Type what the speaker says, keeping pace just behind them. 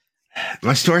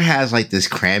my store has like this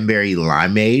cranberry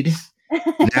limeade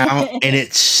now, and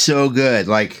it's so good.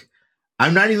 Like,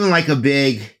 I'm not even like a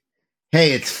big,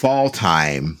 hey, it's fall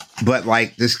time, but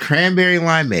like this cranberry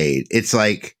limeade, it's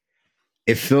like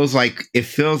it feels like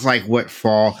what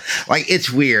fall, like it's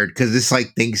weird because it's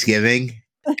like Thanksgiving.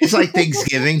 It's like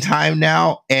Thanksgiving time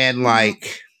now, and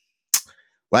like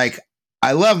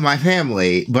I love my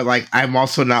family, but like I'm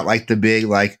also not like the big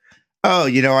like, oh,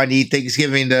 I need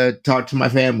Thanksgiving to talk to my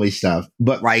family stuff.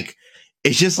 But like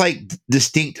it's just like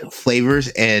distinct flavors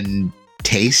and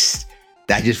tastes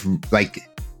that just like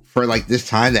for like this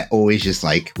time that always just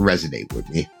like resonate with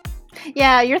me.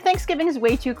 Yeah, your Thanksgiving is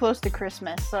way too close to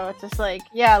Christmas, so it's just like,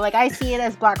 yeah, like I see it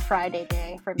as Black Friday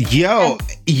day for me. Yo,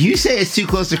 you say it's too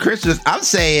close to Christmas. I'm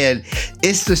saying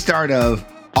it's the start of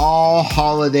all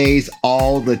holidays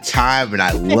all the time, and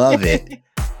I love it.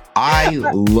 I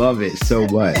love it so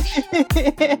much.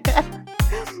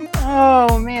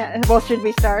 Oh man! Well, should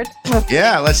we start?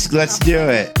 Yeah, let's do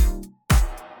it.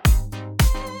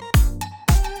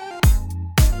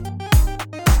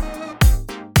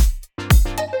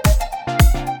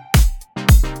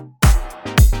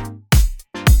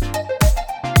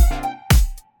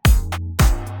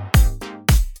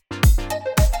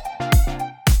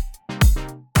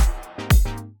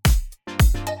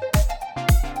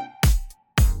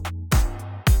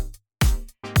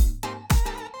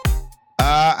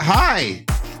 Hi.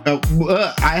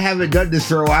 I haven't done this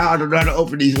for a while. I don't know how to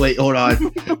open these. Wait, hold on.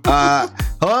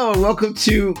 Hello, and welcome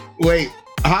to. Wait,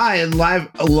 hi, and live.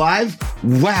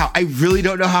 Wow, I really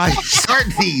don't know how I start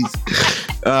these.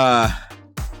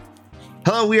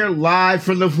 Hello, we are live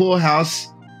from the Full House,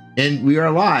 and we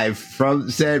are live from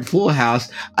said Full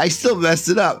House. I still messed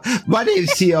it up. My name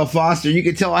is TL Foster. You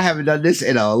can tell I haven't done this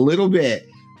in a little bit.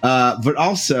 But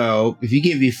also, if you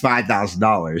give me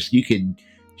 $5,000, you can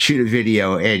shoot a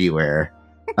video anywhere.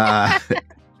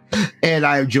 And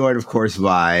I am joined, of course,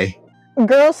 by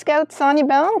Girl Scout Sonia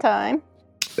Valentine.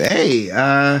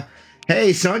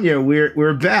 Hey, Sonia,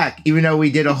 we're back. Even though we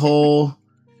did a whole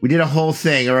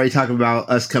thing already talking about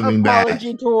us coming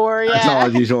Apology back. Tour, yeah.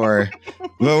 Apology tour.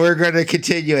 But we're going to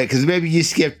continue it because maybe you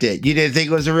skipped it. You didn't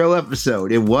think it was a real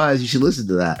episode. It was. You should listen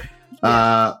to that.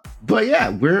 Yeah. But yeah,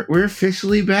 we're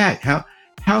officially back.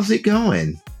 How's it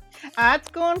going? It's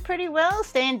going pretty well.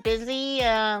 Staying busy.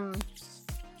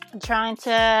 Trying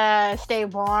to stay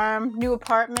warm. New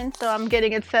apartment, so I'm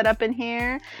getting it set up in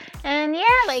here. And yeah,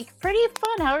 like pretty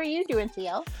fun. How are you doing,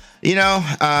 TL?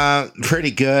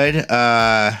 Pretty good.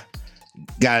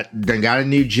 Got a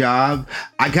new job.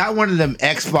 I got one of them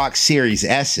Xbox Series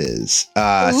S's.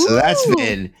 So that's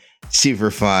been super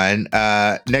fun.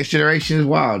 Next generation is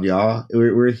wild, y'all.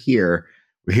 We're here.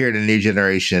 We're here in the new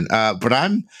generation. But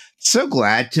I'm so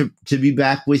glad to be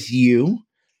back with you,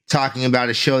 talking about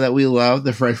a show that we love,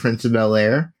 The Fresh Prince of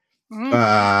Bel-Air,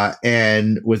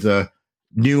 and with a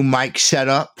new mic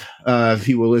setup. If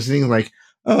you were listening, like,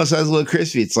 oh, it sounds a little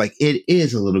crispy. It's like, it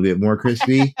is a little bit more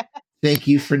crispy. Thank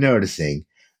you for noticing.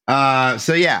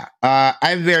 So yeah,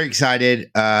 I'm very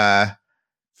excited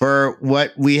for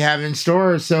what we have in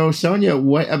store. So Sonia,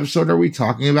 what episode are we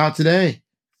talking about today?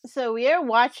 So we are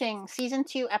watching Season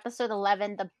 2, Episode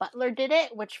 11, The Butler Did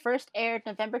It, which first aired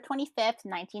November 25th,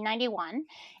 1991.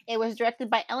 It was directed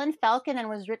by Ellen Falcon and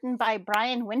was written by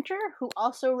Brian Winter, who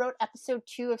also wrote Episode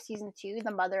 2 of Season 2,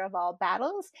 The Mother of All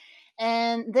Battles.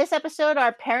 And this episode,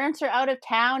 our parents are out of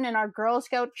town and our Girl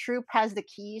Scout troop has the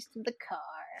keys to the car.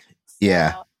 So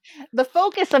yeah. The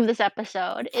focus of this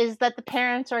episode is that the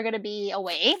parents are going to be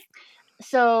away.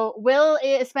 So Will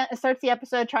starts the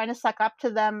episode trying to suck up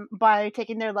to them by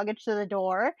taking their luggage to the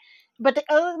door, but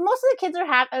most of the kids are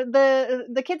happy.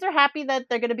 The kids are happy that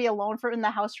they're going to be alone in the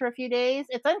house for a few days.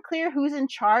 It's unclear who's in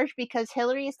charge because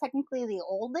Hillary is technically the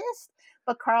oldest,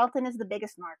 but Carlton is the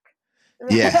biggest narc.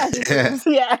 Yeah.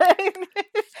 Yeah.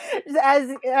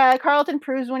 As Carlton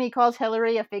proves when he calls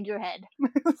Hillary a figurehead.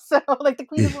 So like the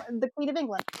Queen of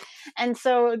England. And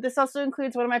so this also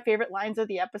includes one of my favorite lines of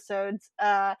the episodes,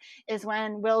 is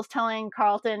when Will's telling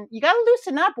Carlton, you gotta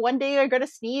loosen up. One day you're gonna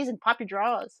sneeze and pop your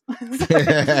drawers.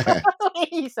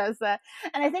 He says that.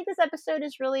 And I think this episode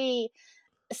is really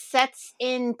sets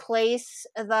in place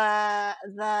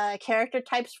the character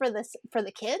types for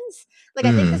the kids. Like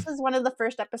I think this is one of the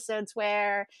first episodes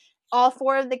where all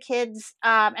four of the kids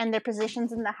and their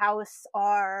positions in the house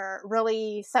are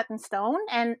really set in stone.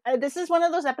 And this is one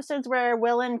of those episodes where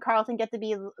Will and Carlton get to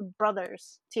be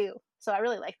brothers too. So I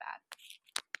really like that.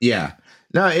 Yeah.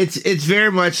 No, it's very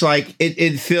much like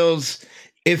it feels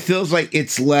like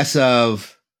it's less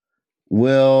of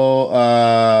Will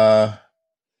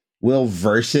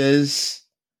versus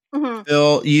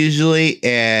Phil usually,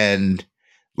 and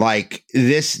Like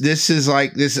this is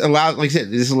like this allows, like I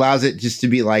said, this allows it just to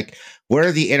be like, what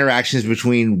are the interactions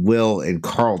between Will and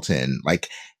Carlton? Like,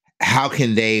 how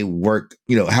can they work?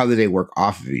 How do they work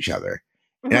off of each other?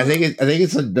 And I think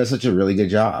it does such a really good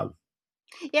job.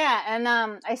 Yeah, and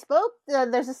I spoke.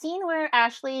 There's a scene where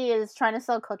Ashley is trying to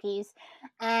sell cookies,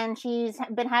 and she's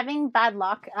been having bad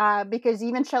luck because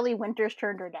even Shelley Winters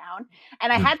turned her down.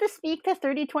 And I had to speak to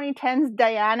 30/20/10's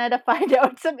Diana to find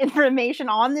out some information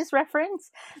on this reference.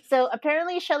 So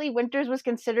apparently, Shelley Winters was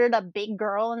considered a big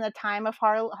girl in the time of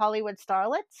Hollywood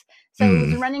starlets. So it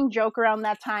was a running joke around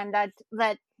that time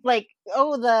that like,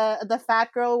 oh, the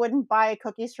fat girl wouldn't buy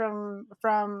cookies from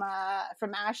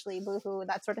Ashley, boohoo,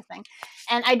 that sort of thing.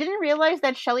 And I didn't realize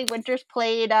that Shelley Winters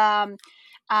played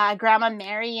Grandma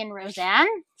Mary in Roseanne.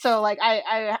 So like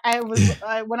I was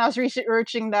when I was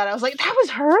researching that, I was like, that was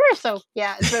her. So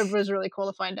yeah, it was really cool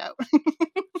to find out.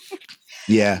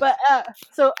 Yeah. But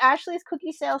so Ashley's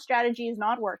cookie sales strategy is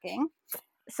not working.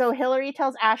 So Hillary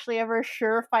tells Ashley of her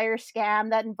surefire scam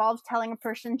that involves telling a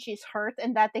person she's hurt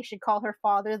and that they should call her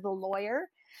father the lawyer.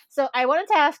 So I wanted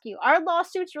to ask you, are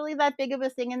lawsuits really that big of a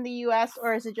thing in the US,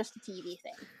 or is it just a TV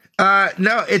thing?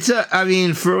 No,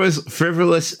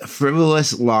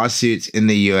 frivolous lawsuits in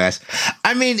the US.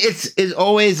 I mean, it's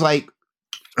always like,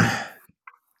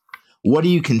 what do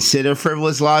you consider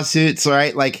frivolous lawsuits,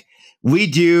 right? Like, we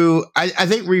do, I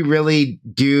think we really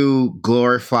do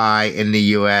glorify in the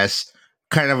US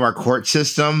kind of our court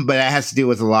system, but it has to do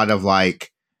with a lot of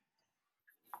like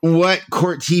what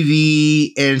court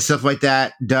TV and stuff like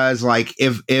that does. Like,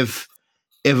 if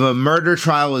a murder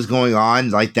trial is going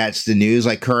on, like, that's the news.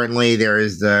 Like, currently there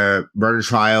is the murder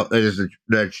trial. There's the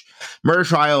murder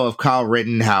trial of Kyle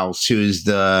Rittenhouse, who's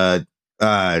the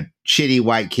shitty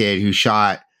white kid who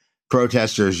shot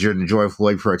protesters during the George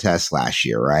Floyd protests last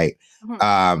year, right?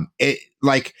 Mm-hmm. It,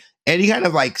 like, any kind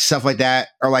of like stuff like that,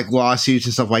 or like lawsuits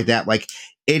and stuff like that, like,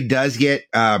 it does get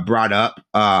brought up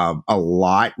a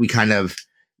lot. We kind of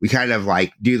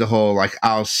like do the whole like,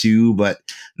 I'll sue, but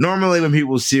normally when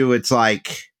people sue, it's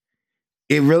like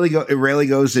it rarely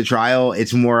goes to trial.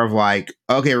 It's more of like,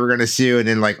 okay, we're gonna sue, and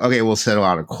then like, okay, we'll settle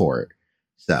out of court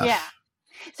stuff. Yeah.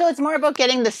 So it's more about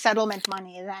getting the settlement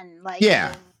money than like.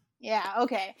 Yeah. Yeah,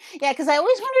 okay. Yeah, because I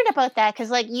always wondered about that, because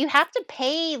like you have to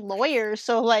pay lawyers,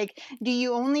 so like do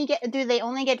they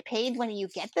only get paid when you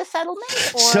get the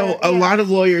settlement? Or, so a lot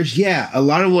of lawyers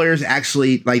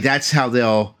actually, like, that's how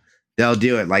they'll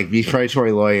do it. Like, these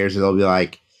predatory lawyers, they'll be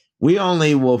like, we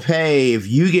only will pay if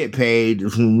you get paid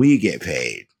when we get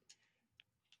paid.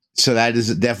 So that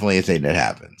is definitely a thing that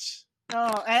happens.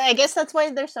 Oh, I guess that's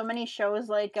why there's so many shows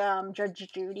like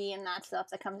Judge Judy and that stuff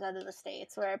that comes out of the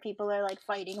States, where people are like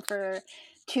fighting for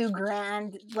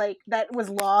 $2,000, like that was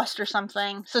lost or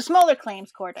something. So smaller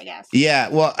claims court, I guess. Yeah,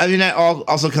 well, I mean, that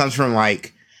also comes from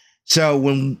like, so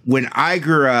when I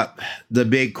grew up, the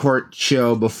big court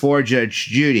show before Judge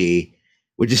Judy,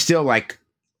 which is still like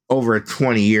over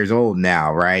 20 years old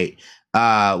now, right?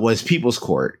 Was People's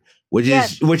Court, which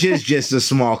is just a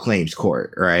small claims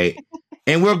court, right?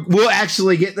 And we'll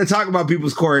actually get to talk about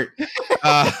People's Court.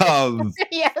 Yes, I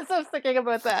was thinking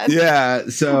about that. Yeah,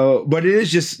 so, but it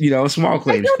is just, a small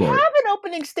claims court. I don't have an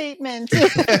opening statement.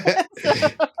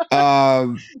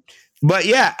 But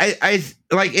yeah, I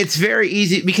like, it's very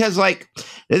easy because, like,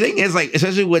 the thing is, like,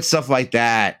 especially with stuff like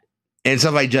that and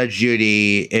stuff like Judge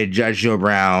Judy and Judge Joe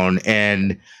Brown,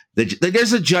 and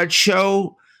there's a judge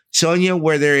show, Sonia,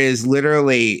 where there is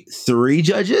literally 3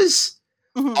 judges.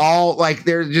 Mm-hmm. All like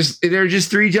they're just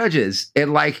 3 judges,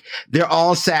 and like they're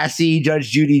all sassy Judge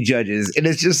Judy judges, and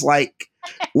it's just like,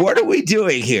 what are we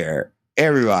doing here,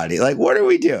 everybody? Like, what are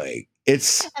we doing?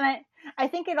 It's, and I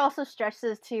think it also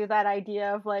stresses to that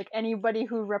idea of like anybody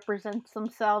who represents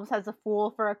themselves as a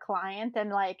fool for a client, and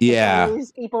like, yeah,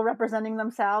 always people representing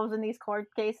themselves in these court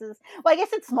cases. Well, I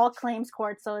guess it's small claims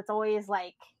court, so it's always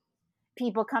like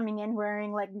people coming in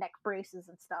wearing like neck braces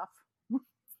and stuff.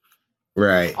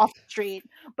 Right. Off the street.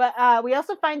 But we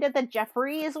also find out that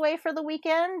Jeffrey is away for the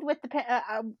weekend with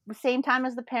the same time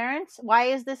as the parents. Why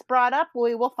is this brought up?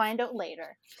 We will find out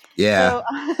later. Yeah.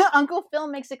 So Uncle Phil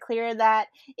makes it clear that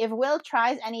if Will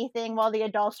tries anything while the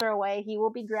adults are away, he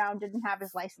will be grounded and have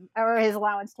his license or his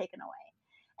allowance taken away.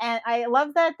 And I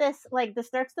love that this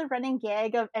starts the running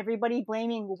gag of everybody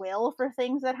blaming Will for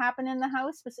things that happen in the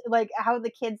house. Like how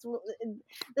the kids,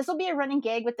 this will be a running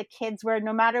gag with the kids where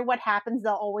no matter what happens,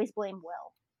 they'll always blame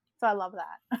Will. So I love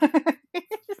that.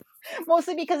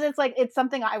 Mostly because it's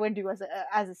something I would do as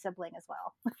a sibling as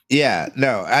well. Yeah,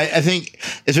 no, I think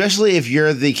especially if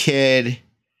you're the kid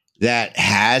that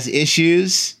has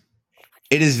issues,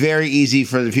 it is very easy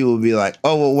for the people to be like,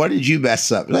 oh, well, what did you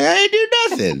mess up? Like, I didn't do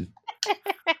nothing.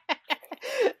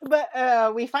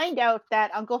 But we find out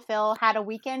that Uncle Phil had a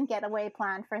weekend getaway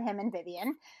planned for him and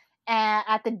Vivian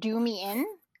at the Doomy Inn,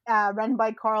 run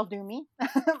by Carl Doomy.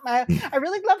 I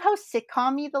really love how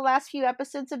sitcom-y the last few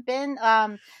episodes have been.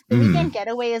 The weekend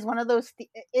getaway is one of those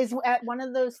is at one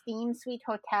of those theme suite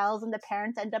hotels, and the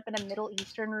parents end up in a Middle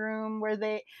Eastern room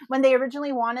when they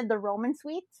originally wanted the Roman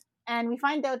suite. And we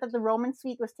find out that the Roman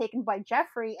suite was taken by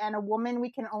Jeffrey, and a woman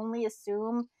we can only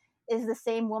assume is the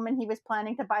same woman he was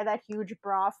planning to buy that huge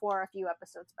bra for a few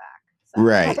episodes back. So,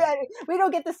 Right. We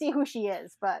don't get to see who she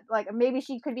is, but like maybe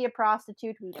she could be a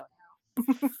prostitute. We don't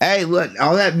know. Hey, look,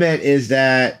 all that meant is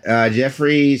that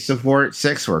Jeffrey supports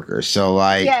sex workers. So,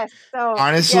 like, yes. So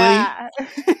honestly, yeah.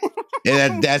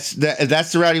 that's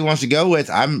the route he wants to go with.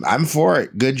 I'm for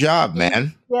it. Good job,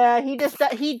 man. Yeah, he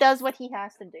does what he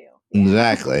has to do. Yeah.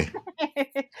 Exactly.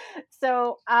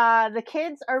 So the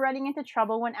kids are running into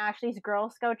trouble when Ashley's Girl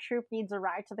Scout troop needs a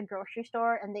ride to the grocery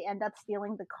store, and they end up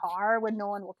stealing the car when no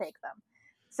one will take them.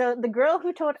 So the girl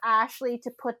who told Ashley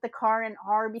to put the car in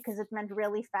R because it meant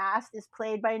really fast is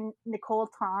played by Nicole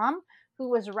Tom, who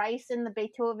was Rice in the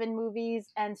Beethoven movies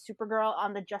and Supergirl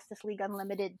on the Justice League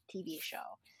Unlimited TV show.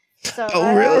 So,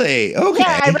 oh, really? Okay.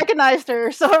 Yeah, I recognized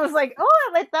her. So I was like,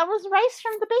 oh, like that was Rice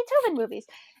from the Beethoven movies.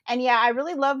 And yeah, I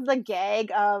really love the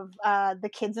gag of the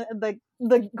kids.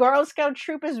 The Girl Scout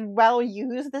troop is well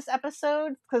used this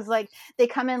episode because like they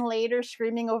come in later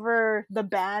screaming over the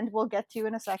band. We'll get to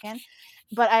in a second.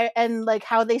 And like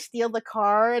how they steal the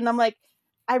car, and I'm like,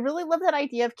 I really love that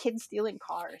idea of kids stealing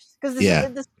cars because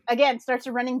this again starts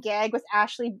a running gag with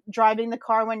Ashley driving the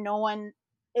car when no one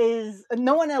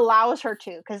allows her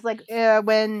to, because like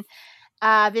when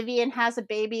Vivian has a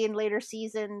baby in later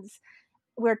seasons,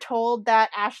 we're told that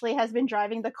Ashley has been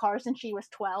driving the car since she was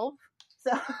 12.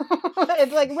 So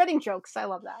it's like running jokes. I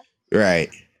love that. Right.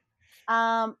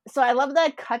 So I love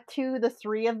that cut to the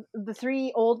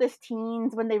three oldest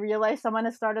teens when they realize someone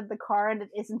has started the car and it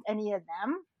isn't any of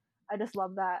them. I just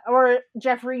love that. Or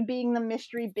Jeffrey being the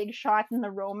mystery big shot in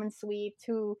the Roman suite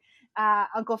who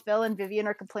Uncle Phil and Vivian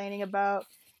are complaining about.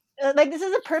 Like this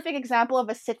is a perfect example of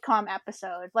a sitcom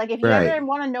episode. Like if you ever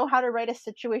want to know how to write a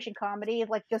situation comedy,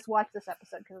 like just watch this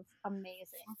episode because it's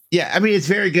amazing. Yeah, I mean it's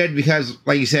very good because,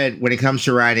 like you said, when it comes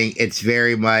to writing, it's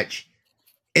very much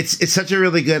it's such a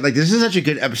really good, like this is such a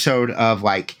good episode of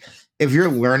like if you're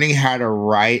learning how to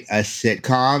write a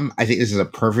sitcom, I think this is a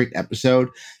perfect episode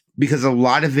because a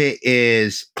lot of it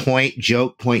is point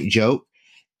joke,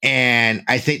 and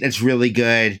I think that's really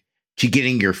good to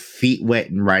getting your feet wet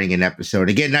and writing an episode.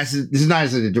 Again, this is not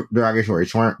as a derogatory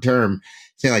term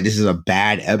saying like this is a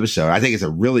bad episode. I think it's a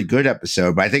really good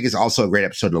episode, but I think it's also a great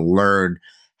episode to learn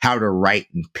how to write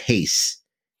and pace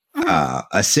a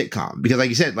sitcom, because like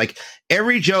you said, like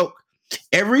every joke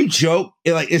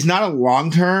it, like it's not a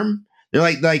long term. They're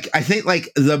like I think like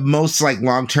the most like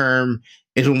long term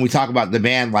is when we talk about the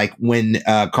band, like when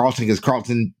Carlton, because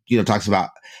Carlton, talks about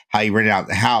how he rented out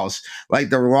the house, like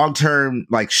the long term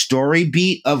like story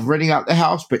beat of renting out the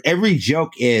house, but every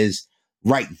joke is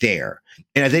right there.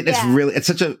 And I think that's it's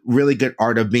such a really good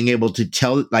art of being able to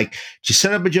tell, like to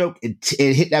set up a joke and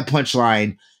hit that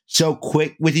punchline so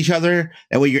quick with each other.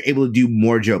 That way you're able to do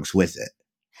more jokes with it.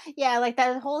 Yeah, like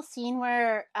that whole scene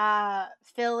where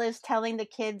Phil is telling the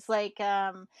kids like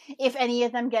if any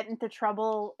of them get into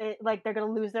trouble, like they're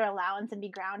gonna lose their allowance and be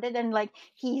grounded, and like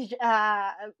he's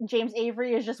James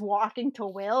Avery is just walking to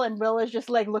Will, and Will is just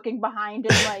like looking behind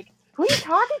him like, who are you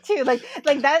talking to? Like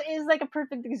that is like a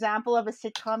perfect example of a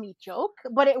sitcom-y joke,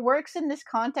 but it works in this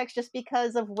context just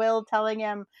because of Will telling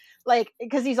him, like,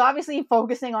 because he's obviously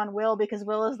focusing on Will because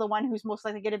Will is the one who's most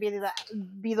likely going to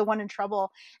be the one in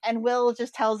trouble, and Will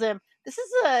just tells him, "This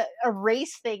is a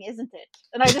race thing, isn't it?"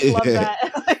 And I just love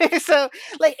that. So,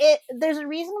 like, there's a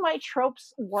reason why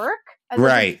tropes work, and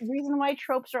there's a reason why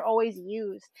tropes are always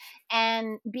used,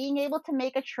 and being able to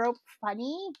make a trope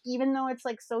funny, even though it's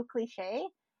like so cliche,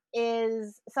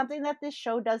 is something that this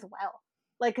show does well.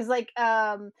 Like, cause like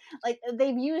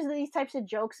they've used these types of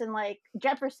jokes in like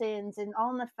Jeffersons and All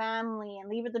in the Family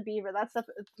and Leave It to Beaver,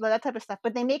 that type of stuff,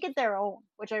 but they make it their own,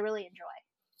 which I really enjoy.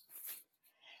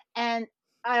 And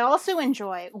I also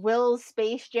enjoy Will's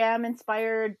Space Jam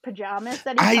inspired pajamas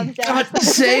that he comes down. I thought the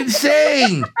same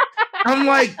thing. I'm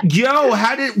like, yo,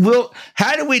 how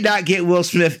did we not get Will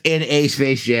Smith in a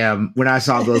Space Jam when I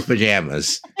saw those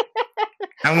pajamas?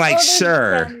 I'm like,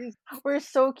 sir. We're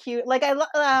so cute. Like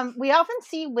we often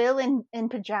see Will in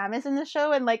pajamas in the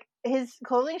show, and like his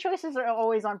clothing choices are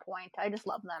always on point. I just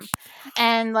love them.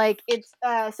 And like it's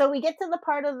so we get to the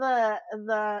part of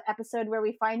the episode where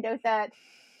we find out that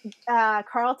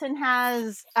Carlton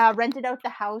has rented out the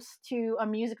house to a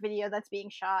music video that's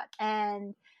being shot,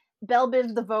 and Belle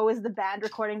Biv DeVoe is the band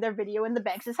recording their video in the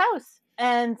Banks' house.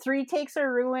 And 3 takes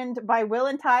are ruined by Will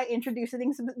and Ty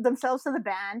introducing themselves to the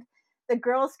band, the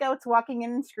Girl Scouts walking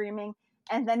in and screaming,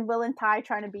 and then Will and Ty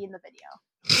trying to be in the video.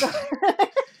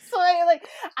 So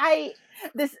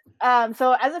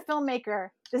as a filmmaker,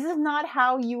 this is not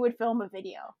how you would film a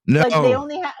video. No. Like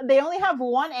they only have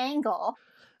one angle.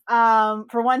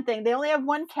 For one thing, they only have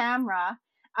one camera.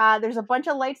 There's a bunch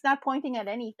of lights not pointing at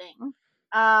anything.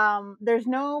 There's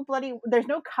no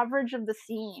coverage of the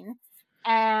scene.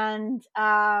 And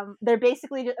they're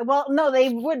basically they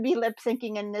would be lip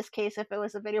syncing in this case if it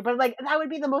was a video, but like that would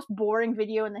be the most boring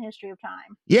video in the history of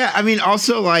time. Yeah, I mean,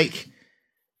 also like,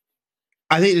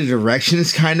 I think the direction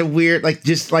is kind of weird. Like,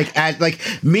 just like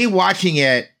me watching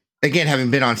it again, having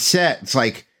been on set, it's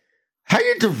like how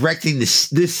you're directing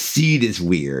this scene is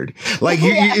weird. Like,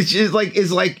 it's just like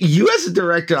you as a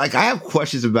director. Like, I have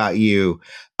questions about you.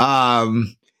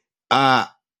 But I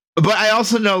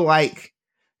also know like.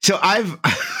 So I've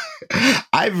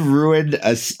ruined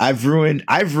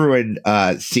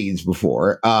scenes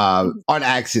before on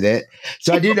accident.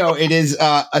 So I do know it is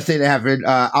a thing that happened.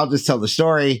 I'll just tell the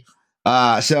story.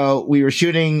 So we were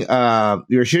shooting in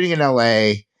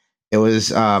LA. It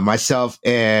was myself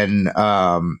and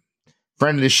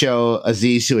friend of the show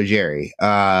Aziz Suajeri.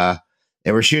 And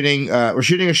we're shooting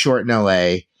a short in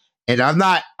LA. And I'm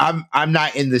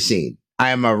not in the scene.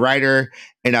 I am a writer,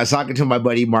 and I was talking to my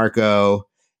buddy Marco.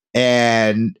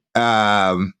 And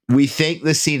we think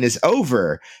the scene is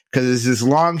over because there's this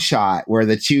long shot where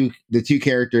the two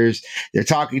characters, they're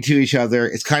talking to each other.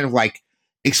 It's kind of like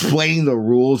explaining the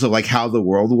rules of like how the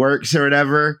world works or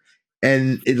whatever.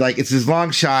 And it's this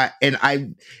long shot, and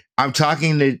I'm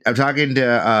talking to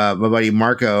my buddy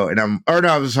Marco, and I'm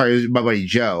sorry, it was my buddy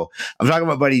Joe. I'm talking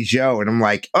to my buddy Joe, and I'm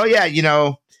like, oh yeah,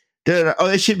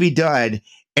 this should be done.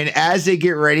 And as they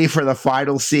get ready for the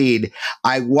final scene,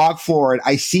 I walk forward.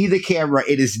 I see the camera.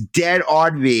 It is dead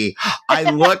on me. I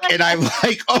look and I'm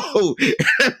like, oh, and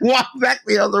I walk back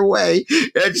the other way.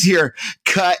 And I just hear,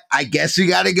 cut. I guess we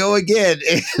got to go again.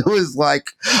 And it was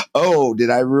like, oh, did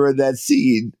I ruin that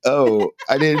scene? Oh,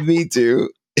 I didn't mean to.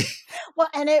 Well,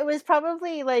 and it was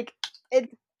probably like it.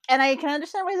 And I can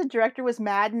understand why the director was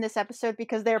mad in this episode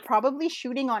because they're probably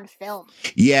shooting on film.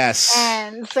 Yes.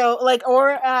 And so,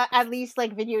 or at least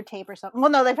videotape or something.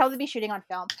 Well, no, they'd probably be shooting on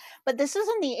film. But this was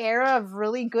in the era of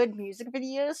really good music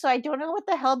videos, so I don't know what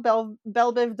the hell Belle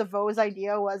Biv DeVoe's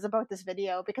idea was about this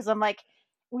video, because I'm like,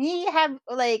 we have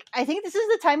I think this is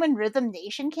the time when Rhythm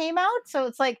Nation came out, so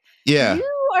it's like, yeah,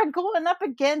 you are going up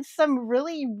against some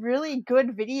really, really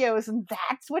good videos, and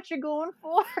that's what you're going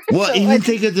for. Well, so, even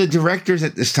think of the directors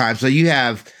at this time. So you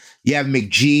have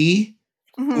McGee,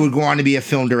 mm-hmm. who would go on to be a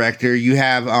film director. You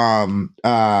have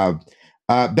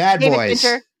Bad David Boys.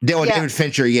 Fincher. David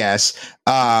Fincher, yes.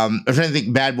 I'm trying to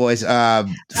think. Bad Boys.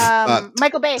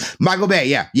 Michael Bay. Michael Bay,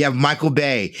 yeah. You have Michael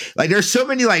Bay. Like, there's so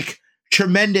many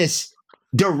tremendous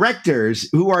directors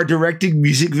who are directing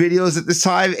music videos at this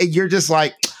time, and you're just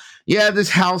like, yeah, this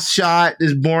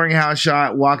boring house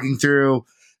shot, walking through.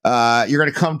 You're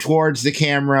gonna come towards the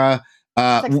camera.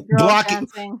 Blocking.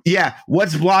 Dancing. Yeah,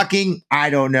 what's blocking? I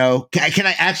don't know. Can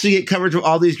I actually get coverage of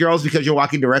all these girls because you're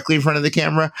walking directly in front of the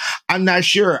camera? I'm not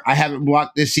sure. I haven't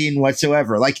blocked this scene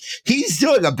whatsoever. Like, he's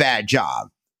doing a bad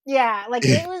job. Yeah,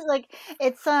 it was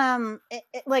it's I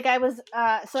was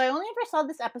so I only ever saw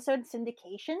this episode in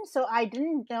syndication, so I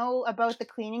didn't know about the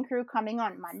cleaning crew coming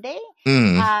on Monday.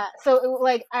 So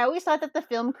I always thought that the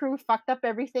film crew fucked up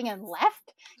everything and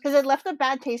left, because it left a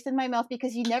bad taste in my mouth,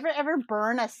 because you never ever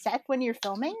burn a set when you're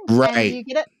filming, right?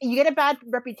 And you get a bad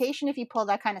reputation if you pull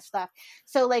that kind of stuff.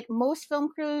 So most film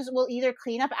crews will either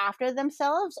clean up after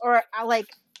themselves, or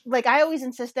I always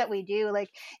insist that we do.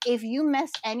 If you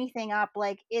mess anything up,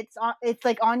 it's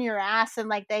on your ass,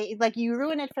 and you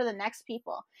ruin it for the next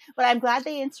people. But I'm glad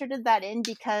they inserted that in,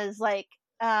 because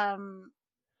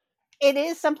it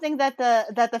is something that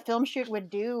the film shoot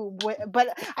would do.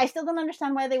 But I still don't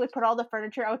understand why they would put all the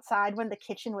furniture outside when the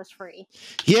kitchen was free.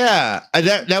 Yeah,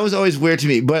 that was always weird to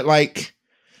me. But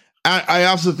I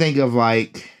also think of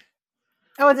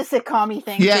oh, it's a sitcom-y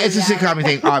thing. Yeah, it's a sitcom-y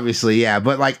thing, obviously, yeah.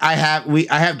 But I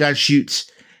have done shoots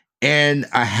in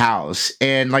a house,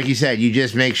 and like you said, you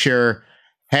just make sure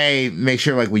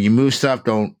when you move stuff,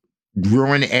 don't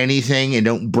ruin anything and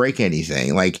don't break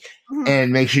anything.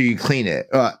 And make sure you clean it.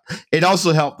 It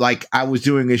also helped. I was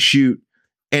doing a shoot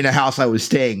in a house I was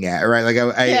staying at, right?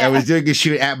 I was doing a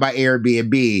shoot at my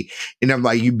Airbnb, and I'm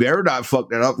like, you better not fuck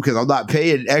that up, because I'm not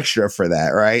paying extra for that,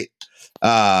 right?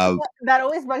 That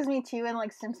always bugs me too in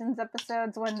Simpsons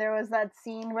episodes, when there was that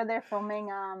scene where they're filming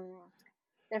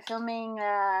they're filming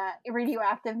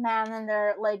Radioactive Man, and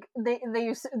they're like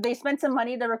they spent some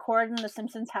money to record in the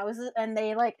Simpsons houses, and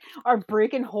they like are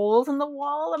breaking holes in the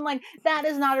wall. I'm like, that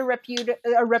is not a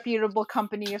reputable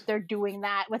company if they're doing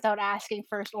that without asking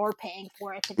first or paying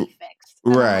for it to be fixed.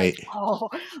 And I'm like, Right. oh,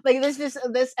 like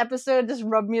this episode just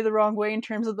rubbed me the wrong way in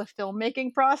terms of the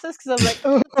filmmaking process, because I was like,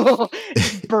 oh,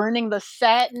 just burning the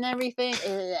set and everything.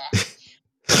 Ugh.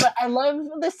 But I love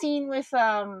the scene with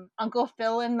Uncle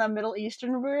Phil in the Middle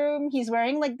Eastern room. He's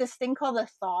wearing like this thing called a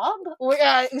thob.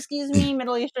 Excuse me,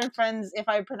 Middle Eastern friends, if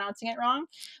I'm pronouncing it wrong,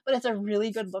 but it's a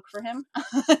really good look for him.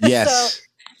 So Yes.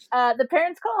 the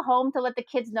parents call home to let the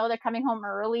kids know they're coming home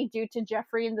early due to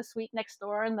Jeffrey and the suite next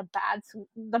door and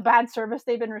the bad service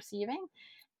they've been receiving.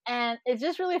 And it's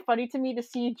just really funny to me to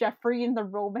see Jeffrey in the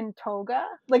Roman toga.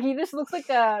 Like, he just looks like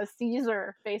a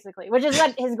Caesar, basically, which is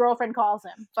what his girlfriend calls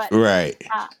him. Right.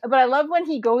 But I love when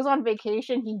he goes on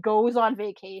vacation. He goes on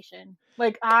vacation.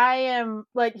 Like,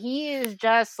 he is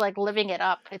just like living it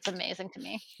up. It's amazing to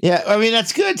me. Yeah, I mean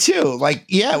that's good too. Like,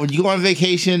 yeah, when you go on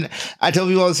vacation, I tell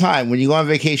people all the time, when you go on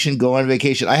vacation, go on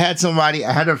vacation. I had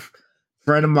a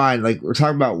friend of mine, like we're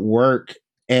talking about work,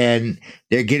 and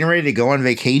they're getting ready to go on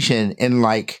vacation, and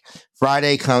like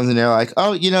Friday comes, and they're like,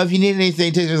 "Oh, if you need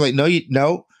anything," it's like,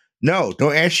 no,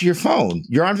 don't answer your phone.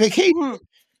 You're on vacation. Mhm.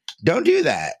 Don't do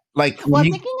that. Like, Well,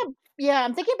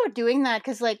 I'm thinking about doing that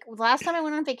because, like, the last time I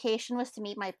went on vacation was to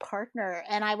meet my partner,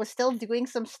 and I was still doing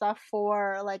some stuff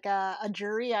for like a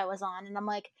jury I was on, and I'm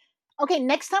like, okay,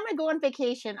 next time I go on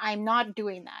vacation, I'm not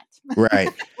doing that. right.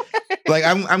 Like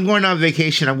I'm going on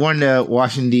vacation. I'm going to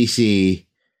Washington D.C.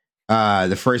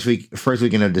 The first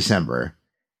weekend of December,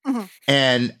 Mhm.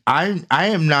 and I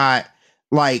am not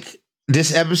like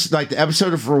this episode, like the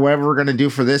episode for whatever we're gonna do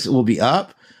for this will be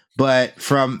up. But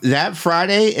from that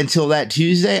Friday until that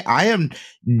Tuesday,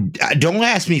 don't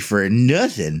ask me for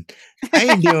nothing. I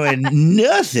ain't doing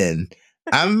nothing.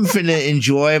 I'm finna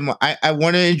enjoy. I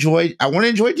want to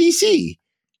enjoy DC.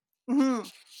 Mhm.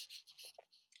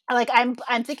 Like,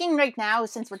 I'm thinking right now,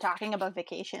 since we're talking about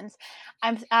vacations,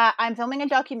 I'm filming a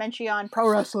documentary on pro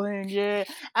wrestling. Yeah,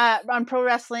 on pro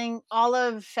wrestling all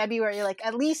of February, like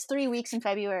at least 3 weeks in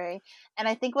February. And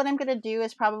I think what I'm gonna do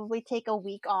is probably take a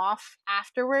week off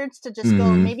afterwards to just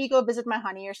Mhm. go visit my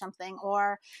honey or something,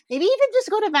 or maybe even just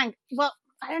go to Well,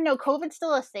 I don't know. COVID's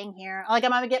still a thing here. Like,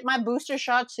 I'm gonna get my booster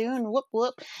shot soon. Whoop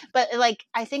whoop. But like,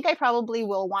 I think I probably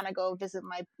will want to go visit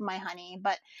my honey.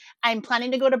 But I'm planning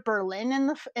to go to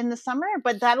Berlin in the summer,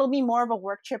 but that'll be more of a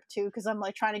work trip too, because I'm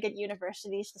like trying to get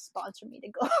universities to sponsor me to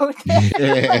go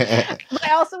there. But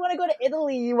I also want to go to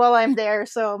Italy while I'm there,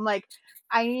 so I'm like,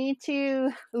 I need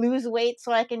to lose weight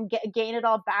so I can gain it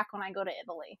all back when I go to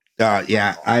Italy.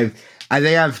 Yeah, I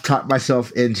think I've talked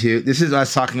myself into this. Is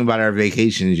us talking about our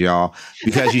vacations, y'all,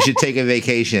 because you should take a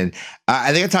vacation.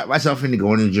 I think I talked myself into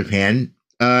going to Japan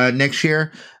next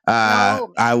year.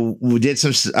 Oh, We did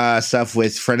some stuff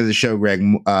with friend of the show, Greg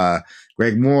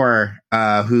Moore,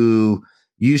 who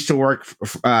used to work.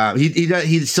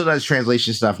 He still does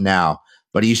translation stuff now,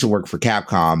 but he used to work for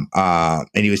Capcom.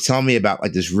 And he was telling me about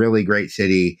like this really great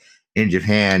city in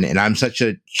Japan, and I'm such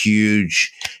a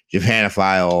huge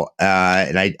Japanophile,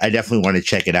 and I definitely want to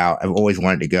check it out. I've always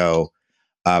wanted to go,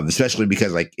 especially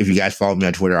because like if you guys follow me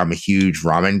on Twitter, I'm a huge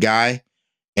ramen guy,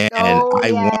 and oh I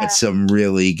yeah. want some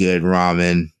really good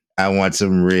ramen. I want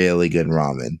some really good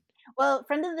ramen. Well,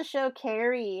 friend of the show,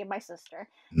 Carrie, my sister,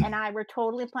 Mm. and I were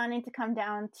totally planning to come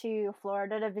down to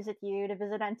Florida to visit you, to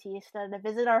visit Antista, to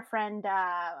visit our friend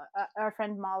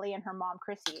Molly and her mom,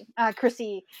 Chrissy.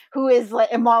 Chrissy, who is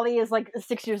like, Molly is like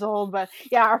 6 years old, but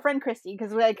yeah, our friend Chrissy,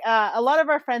 because like a lot of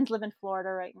our friends live in Florida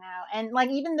right now, and like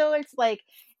even though it's like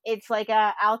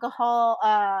a alcohol,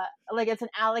 like it's an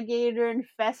alligator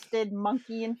infested,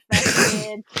 monkey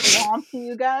infested swamp to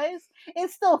you guys.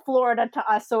 It's still Florida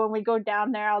to us. So when we go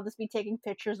down there, I'll just be taking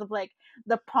pictures of like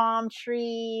the palm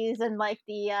trees and like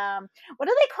the what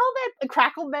do they call that? A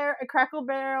crackle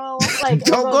barrel, like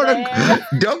Don't little go bear.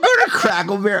 don't go to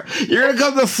Crackle Barrel. You're gonna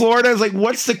come to Florida. It's like,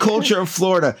 what's the culture of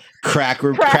Florida?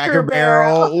 Cracker Cracker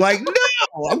barrel. Barrel. Like, no,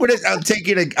 I'll take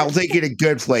you to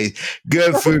good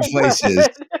good food Okay, places.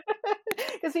 good.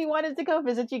 Because we wanted to go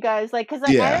visit you guys, like, because I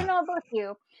don't Yeah. know about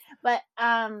you, but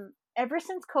ever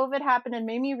since COVID happened, it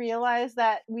made me realize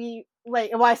that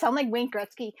I sound like Wayne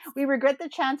Gretzky. We regret the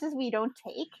chances we don't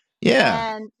take.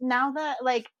 Yeah. And now that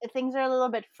like things are a little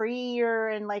bit freer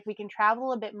and like we can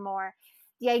travel a bit more,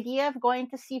 the idea of going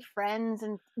to see friends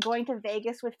and going to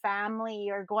Vegas with family,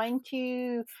 or going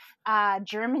to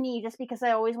Germany just because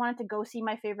I always wanted to go see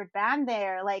my favorite band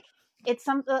there, like it's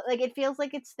something like it feels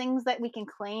like it's things that we can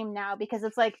claim now, because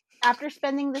it's like after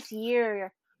spending this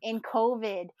year in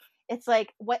COVID, it's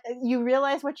like what you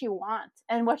realize what you want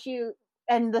and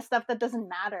and the stuff that doesn't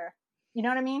matter. You know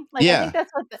what I mean? Like I think Yeah.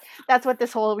 that's what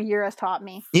this whole year has taught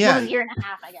me. Yeah. Well, a year and a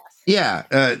half, I guess. Yeah.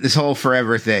 This whole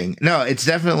forever thing. No, it's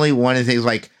definitely one of the things.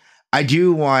 Like, I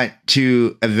do want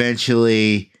to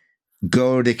eventually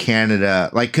go to Canada,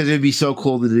 like, because it'd be so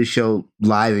cool to do the show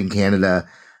live in Canada.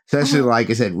 Especially, like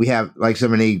I said, we have like so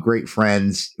many great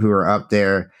friends who are up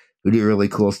there who do really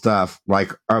cool stuff.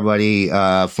 Like our buddy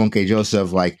Funke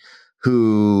Joseph, like,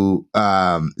 who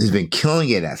has been killing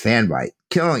it at Fanbyte,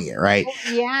 killing it, right?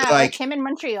 Yeah, like him in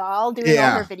Montreal doing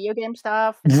all her video game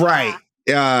stuff. Right.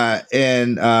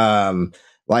 And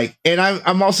like, and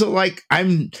I'm also like,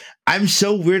 I'm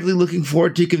so weirdly looking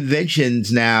forward to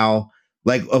conventions now,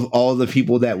 like, of all the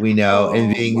people that we know,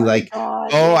 and being like,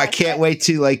 I can't wait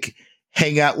to like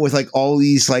hang out with like all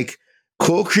these like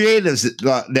cool creatives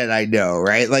that I know,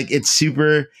 right? Like, it's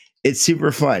super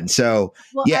fun. So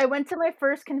I went to my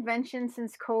first convention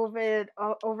since COVID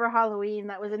over Halloween.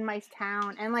 That was in my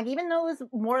town, and like even though it was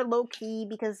more low key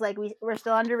because like we're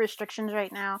still under restrictions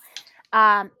right now,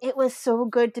 it was so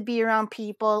good to be around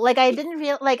people. Like I didn't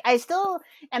feel like I still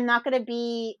am not going to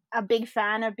be a big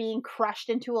fan of being crushed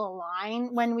into a line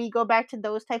when we go back to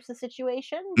those types of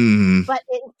situations. Mm-hmm. But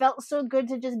it felt so good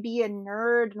to just be a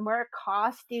nerd and wear a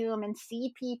costume and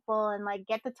see people and like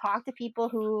get to talk to people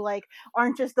who like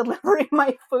aren't just delivering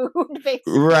my food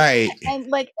basically. Right. And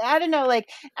like I don't know, like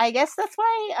I guess that's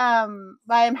why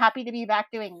I'm happy to be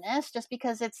back doing this, just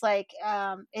because it's like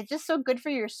it's just so good for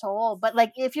your soul. But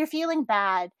like if you're feeling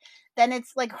bad, then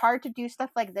it's like hard to do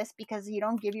stuff like this because you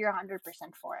don't give your 100%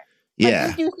 for it. Yeah.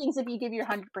 Like you do things if you give your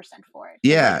 100% for it.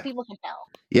 Yeah. Like, people can tell.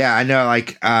 Yeah, I know.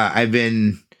 Like, I've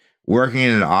been working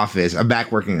in an office. I'm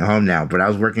back working at home now, but I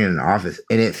was working in an office,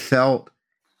 and it felt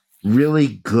really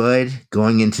good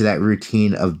going into that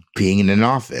routine of being in an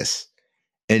office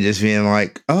and just being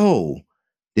like, oh,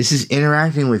 this is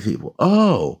interacting with people.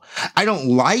 Oh, I don't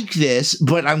like this,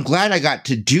 but I'm glad I got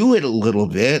to do it a little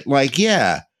bit. Like,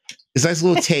 yeah, it's a nice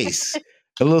little taste,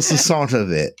 a little sausage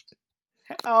of it.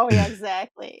 Oh yeah,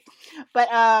 exactly. But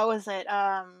was it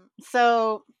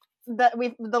so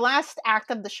the last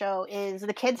act of the show is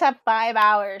the kids have 5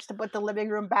 hours to put the living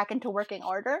room back into working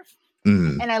order.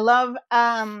 Mm. And I love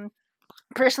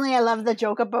personally, I love the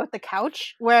joke about the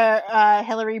couch where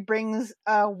Hillary brings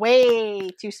a way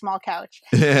too small couch,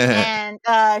 and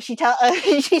she's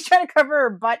trying to cover her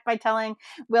butt by telling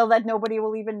Will that nobody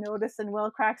will even notice, and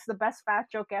Will cracks the best fat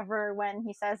joke ever when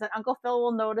he says that Uncle Phil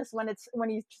will notice when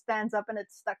he stands up and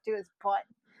it's stuck to his butt.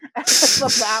 I just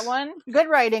love that one. Good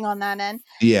writing on that end.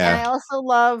 Yeah. And I also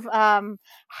love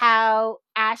how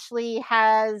Ashley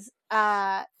has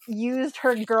used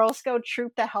her Girl Scout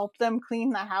troop to help them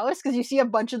clean the house, because you see a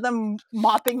bunch of them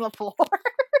mopping the floor.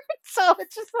 So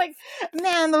it's just like,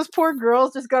 man, those poor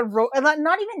girls just got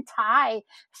not even Ty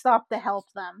stopped to help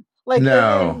them. Like,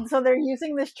 no. So they're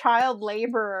using this child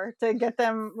laborer to get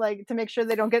them, like, to make sure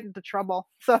they don't get into trouble.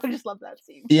 So I just love that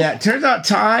scene. Yeah, it turns out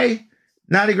Ty,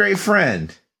 not a great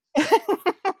friend.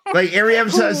 Like, every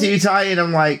episode I see Ty, and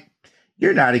I'm like,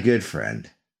 you're not a good friend.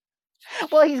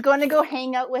 Well, he's going to go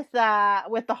hang out with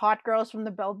the hot girls from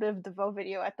the Belle Biv DeVoe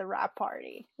video at the rap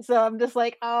party. So I'm just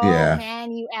like, oh yeah,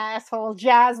 man, you asshole.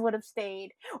 Jazz would have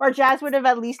stayed, or Jazz would have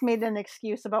at least made an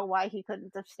excuse about why he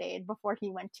couldn't have stayed before he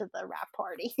went to the rap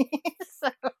party. So,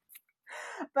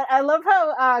 but I love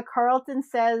how Carlton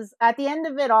says at the end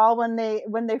of it all, when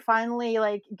they finally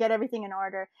like get everything in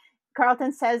order,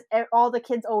 Carlton says all the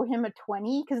kids owe him a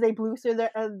 20 because they blew through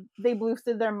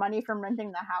their money from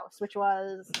renting the house, which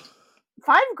was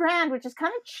 $5,000, which is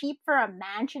kind of cheap for a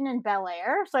mansion in Bel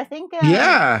Air. So I think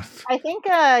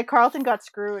Carlton got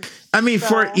screwed. I mean,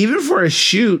 for a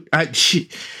shoot, I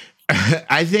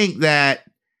think that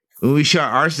when we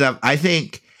shot our stuff, I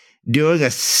think doing a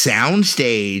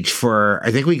soundstage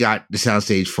we got the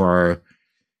soundstage for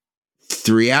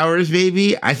 3 hours,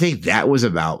 maybe. I think that was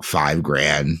about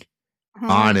 $5,000.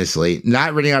 Honestly,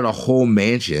 not renting out a whole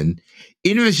mansion,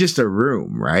 even if it's just a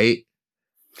room, right?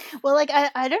 Well, like I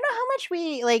don't know how much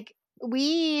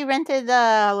we rented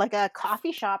like a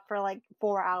coffee shop for like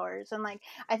 4 hours, and like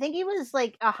I think it was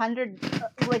like 100,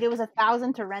 like it was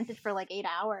 1,000 to rent it for like 8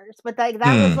 hours, but like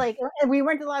that was like we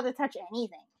weren't allowed to touch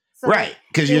anything, so, right?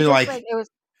 Because you're like it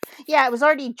was. Yeah, it was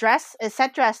already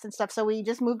set dressed and stuff, so we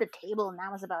just moved a table and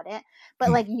that was about it. But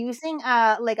like using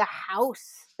like a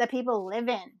house that people live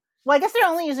in. Well, I guess they're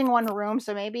only using one room,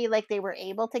 so maybe like they were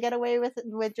able to get away with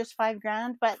just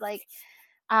 $5,000. But like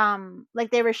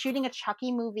they were shooting a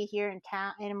Chucky movie here in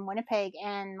town in Winnipeg,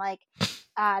 and like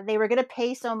they were gonna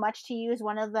pay so much to use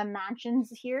one of the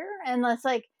mansions here, and it's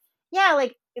like, yeah,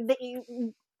 like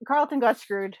Carlton got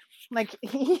screwed. Like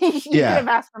he could Yeah. have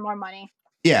asked for more money.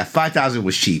 Yeah, 5,000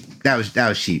 was cheap. That was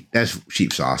cheap. That's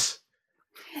cheap sauce.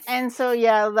 And so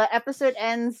yeah, the episode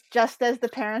ends just as the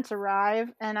parents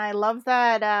arrive, and I love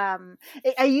that.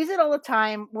 I use it all the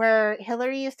time where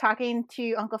Hillary is talking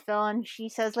to Uncle Phil, and she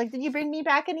says, like, "Did you bring me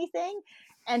back anything?"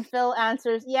 And Phil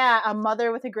answers, "Yeah, a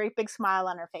mother with a great big smile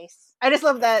on her face." I just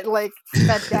love that, like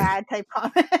that dad type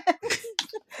comment.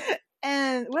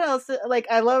 And what else? Like,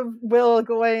 I love Will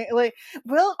going, like,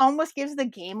 Will almost gives the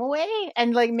game away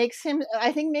and, like, makes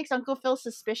Uncle Phil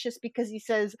suspicious because he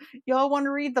says, "Y'all want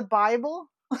to read the Bible?"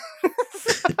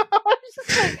 So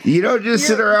like, you don't just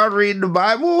sit around reading the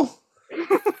Bible?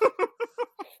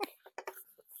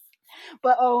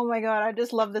 But oh my god, I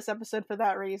just love this episode for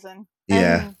that reason.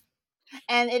 Yeah.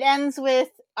 And it ends with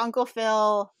Uncle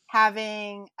Phil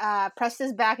having pressed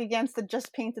his back against the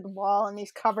just painted wall, and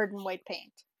he's covered in white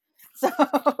paint. So,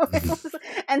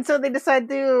 and so they decide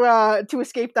to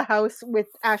escape the house with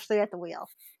Ashley at the wheel.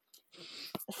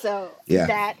 So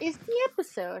that is the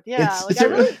episode. Yeah, it's a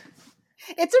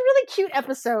really cute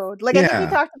episode. Like I think we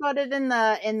talked about it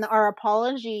in our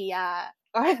apology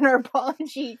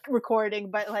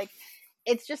recording, but like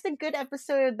it's just a good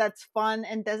episode that's fun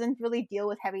and doesn't really deal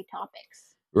with heavy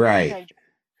topics. Right.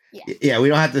 Yeah, we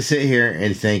don't have to sit here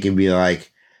and think and be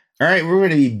like, all right, we're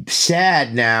going to be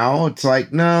sad now. It's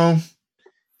like, no.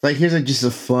 It's like, here's just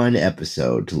a fun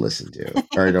episode to listen to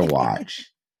or to watch.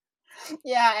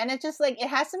 Yeah, and it's just like it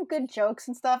has some good jokes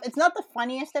and stuff. It's not the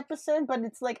funniest episode, but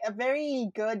it's like a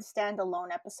very good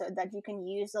standalone episode that you can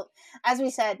use. As we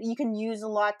said, you can use a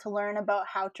lot to learn about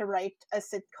how to write a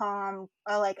sitcom,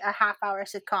 like a half-hour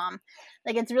sitcom.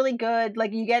 Like it's really good.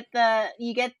 Like you get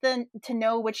to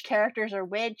know which characters are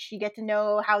which. You get to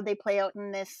know how they play out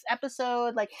in this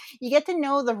episode. Like you get to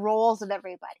know the roles of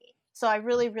everybody. So I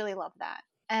really, really love that.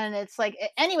 And it's like,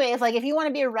 anyway, it's like if you want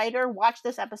to be a writer, watch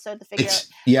this episode to figure out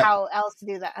how else to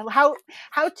do that,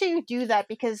 how to do that.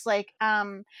 Because like,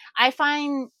 I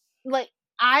find like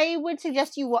I would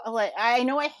suggest you like I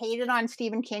know I hated on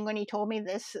Stephen King when he told me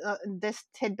this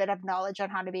tidbit of knowledge on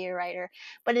how to be a writer,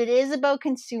 but it is about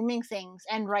consuming things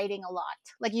and writing a lot.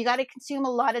 Like you got to consume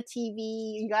a lot of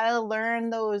TV. You got to learn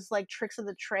those like tricks of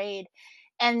the trade,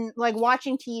 and like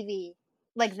watching TV.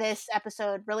 Like this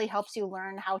episode really helps you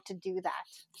learn how to do that.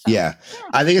 So, yeah,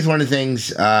 I think it's one of the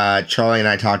things Charlie and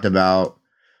I talked about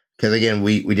because again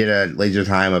we did a laser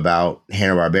time about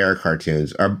Hanna-Barbera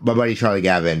cartoons. My buddy Charlie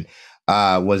Gavin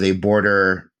was a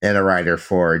boarder and a writer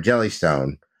for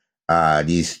Jellystone.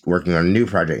 He's working on a new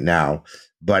project now,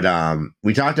 but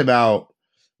we talked about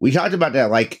that.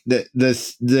 Like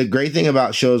the great thing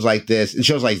about shows like this and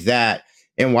shows like that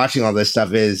and watching all this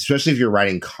stuff is, especially if you're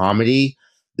writing comedy.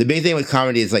 The big thing with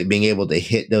comedy is like being able to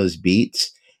hit those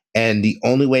beats, and the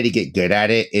only way to get good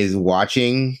at it is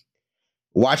watching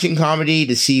comedy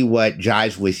to see what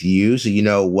jives with you, so you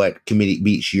know what comedic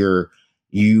beats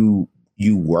you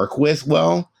work with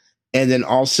well, and then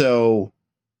also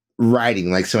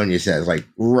writing, like Sonia says, like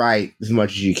write as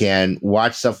much as you can.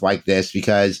 Watch stuff like this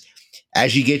because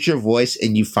as you get your voice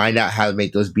and you find out how to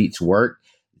make those beats work,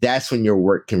 that's when your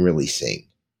work can really sing.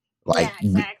 Like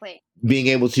exactly. Being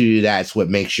able to do that's what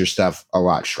makes your stuff a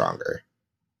lot stronger.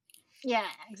 Yeah,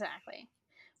 exactly.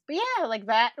 But yeah, like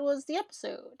that was the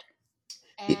episode.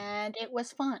 And it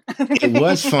was fun. It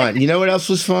was fun. You know what else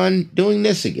was fun? Doing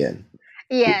this again.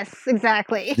 Yes,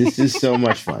 exactly. This is so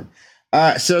much fun.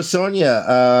 So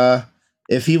Sonia,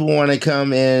 if people want to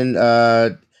come in,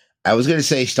 I was going to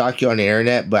say stalk you on the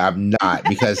internet, but I'm not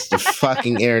because the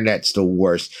fucking internet's the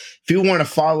worst. If people want to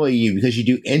follow you because you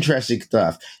do interesting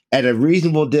stuff at a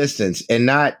reasonable distance and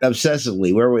not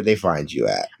obsessively, where would they find you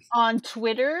at? On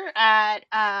Twitter at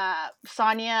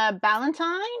Sonia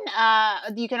Ballantyne.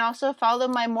 You can also follow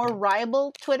my more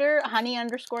rival Twitter,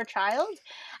 honey_child.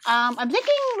 I'm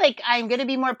thinking like I'm gonna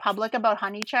be more public about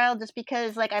Honeychild just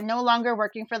because like I'm no longer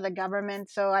working for the government,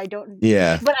 so I don't.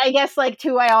 Yeah. But I guess like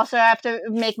too, I also have to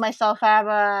make myself have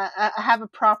a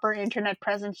proper internet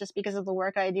presence just because of the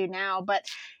work I do now. But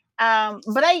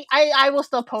I will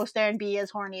still post there and be as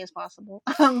horny as possible.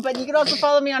 But you can also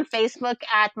follow me on Facebook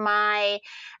at my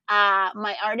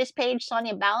artist page,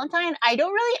 Sonia Ballantyne. I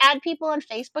don't really add people on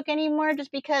Facebook anymore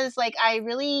just because like I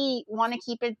really want to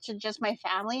keep it to just my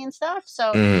family and stuff.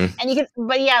 So and you can,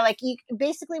 but yeah, like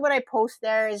basically what I post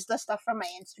there is the stuff from my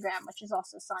Instagram, which is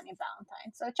also Sonia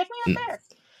Ballantyne. So check me out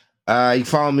there. You can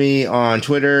follow me on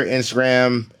Twitter,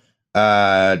 Instagram,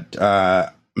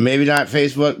 maybe not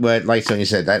Facebook, but like Sonia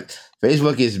said, that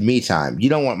Facebook is me time. You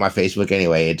don't want my Facebook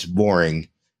anyway. It's boring.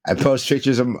 I post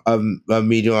pictures of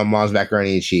me doing mom's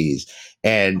macaroni and cheese.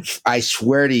 And I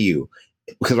swear to you,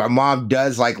 because my mom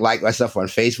does like my stuff on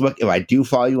Facebook. If I do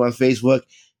follow you on Facebook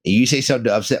and you say something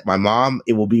to upset my mom,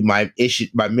 it will be my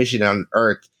mission on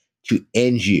earth to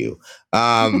end you.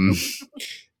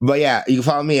 But yeah, you can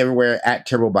follow me everywhere at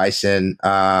Turbo Bison.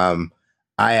 I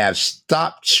have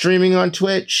stopped streaming on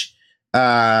Twitch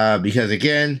because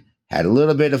again, had a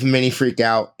little bit of a mini freak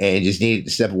out and just needed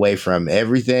to step away from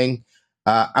everything.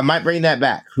 I might bring that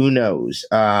back. Who knows?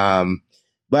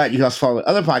 But you can also follow the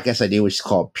other podcast I do, which is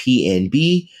called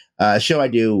PNB, a show I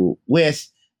do with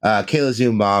Kayla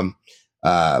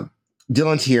Zoombomb,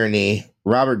 Dylan Tierney,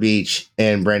 Robert Beach,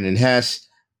 and Brendan Hess.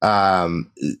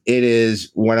 It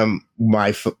is one of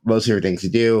my most favorite things to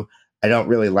do. I don't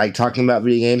really like talking about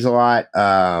video games a lot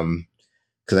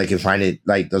because I can find it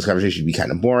like those conversations be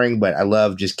kind of boring, but I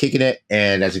love just kicking it,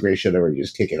 and that's a great show to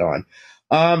just kick it on.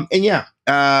 And yeah,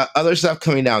 other stuff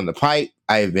coming down the pipe.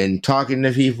 I've been talking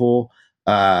to people.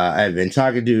 I've been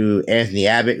talking to Anthony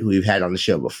Abbott, who we've had on the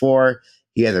show before.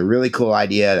 He has a really cool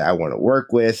idea that I want to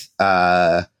work with.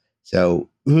 So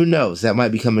who knows? That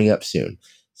might be coming up soon.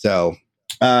 So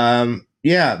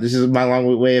yeah, this is my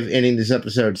long way of ending this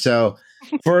episode. So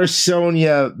for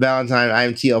Sonia Valentine,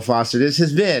 I'm TL Foster. This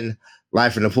has been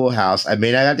Live from the Pool House. I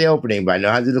may not have the opening, but I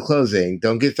know how to do the closing.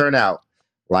 Don't get thrown out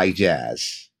like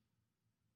jazz.